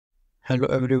Hello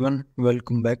everyone,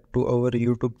 welcome back to our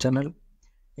YouTube channel.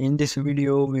 In this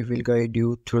video, we will guide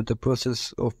you through the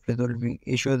process of resolving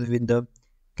issues with the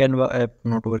Canva app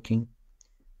not working.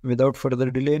 Without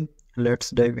further delay,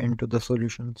 let's dive into the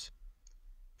solutions.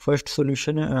 First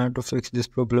solution to fix this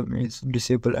problem is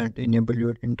disable and enable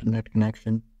your internet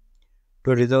connection.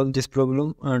 To resolve this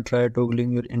problem, try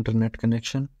toggling your internet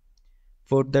connection.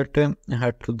 For that,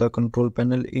 head to the control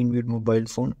panel in your mobile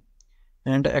phone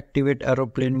and activate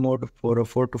aeroplane mode for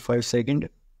 4 to 5 seconds,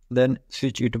 then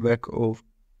switch it back off.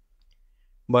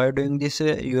 By doing this,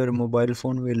 your mobile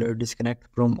phone will disconnect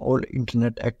from all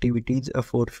internet activities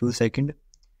for a few seconds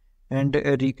and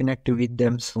reconnect with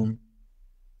them soon.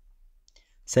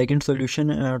 Second solution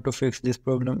to fix this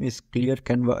problem is clear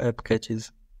Canva app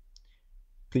caches.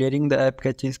 Clearing the app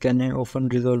caches can often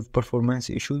resolve performance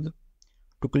issues.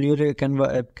 To clear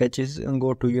Canva app caches,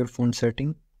 go to your phone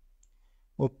setting.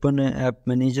 Open App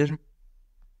Manager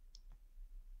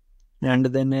and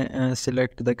then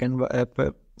select the Canva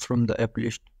app from the app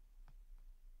list.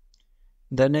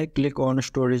 Then click on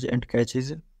Storage and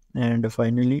Caches and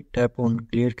finally tap on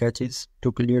Clear Caches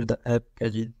to clear the app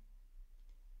caches.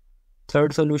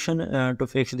 Third solution to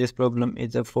fix this problem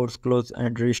is force close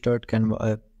and restart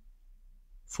Canva app.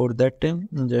 For that,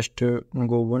 just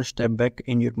go one step back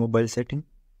in your mobile setting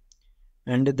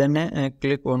and then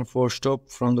click on force stop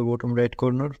from the bottom right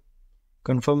corner.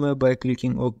 Confirm by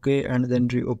clicking OK and then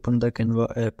reopen the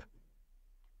Canva app.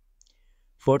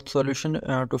 Fourth solution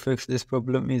to fix this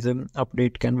problem is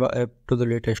update Canva app to the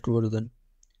latest version.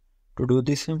 To do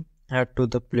this, head to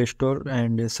the Play Store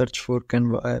and search for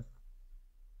Canva app.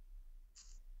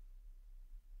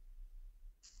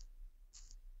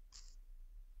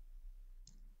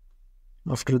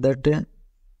 After that,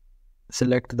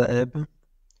 select the app.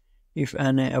 If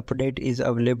an update is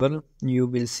available, you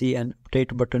will see an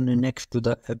update button next to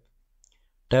the app.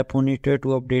 Tap on it to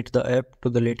update the app to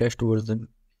the latest version.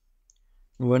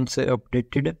 Once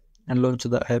updated, launch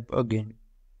the app again.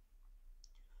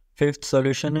 Fifth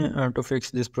solution to fix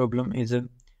this problem is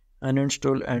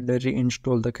uninstall and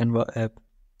reinstall the Canva app.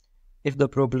 If the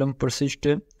problem persists,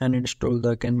 uninstall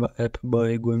the Canva app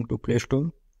by going to Play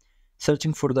Store,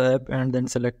 searching for the app and then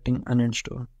selecting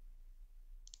uninstall.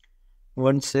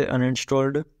 Once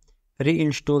uninstalled,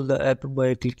 reinstall the app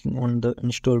by clicking on the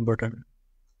install button.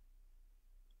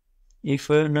 If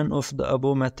none of the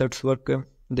above methods work,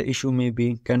 the issue may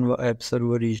be Canva app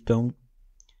server is down.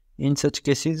 In such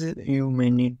cases, you may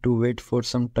need to wait for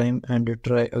some time and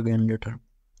try again later.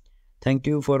 Thank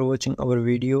you for watching our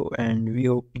video and we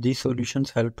hope these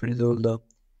solutions help resolve the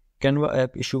Canva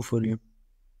app issue for you.